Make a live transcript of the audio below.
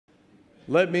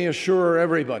let me assure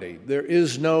everybody, there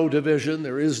is no division,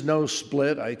 there is no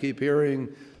split. I keep hearing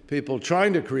people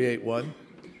trying to create one.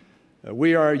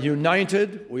 We are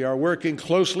united. We are working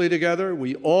closely together.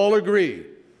 We all agree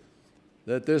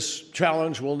that this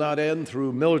challenge will not end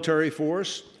through military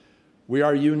force. We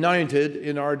are united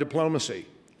in our diplomacy.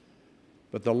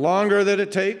 But the longer that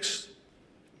it takes,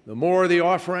 the more the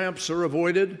off-ramps are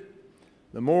avoided,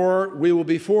 the more we will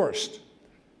be forced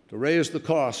to raise the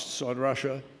costs on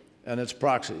Russia and its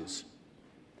proxies.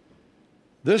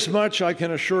 This much I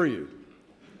can assure you.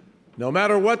 No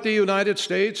matter what the United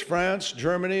States, France,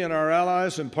 Germany, and our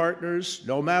allies and partners,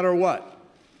 no matter what,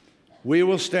 we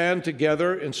will stand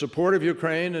together in support of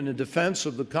Ukraine and in defense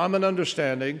of the common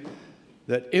understanding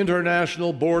that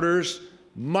international borders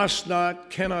must not,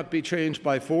 cannot be changed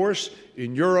by force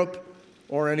in Europe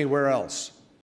or anywhere else.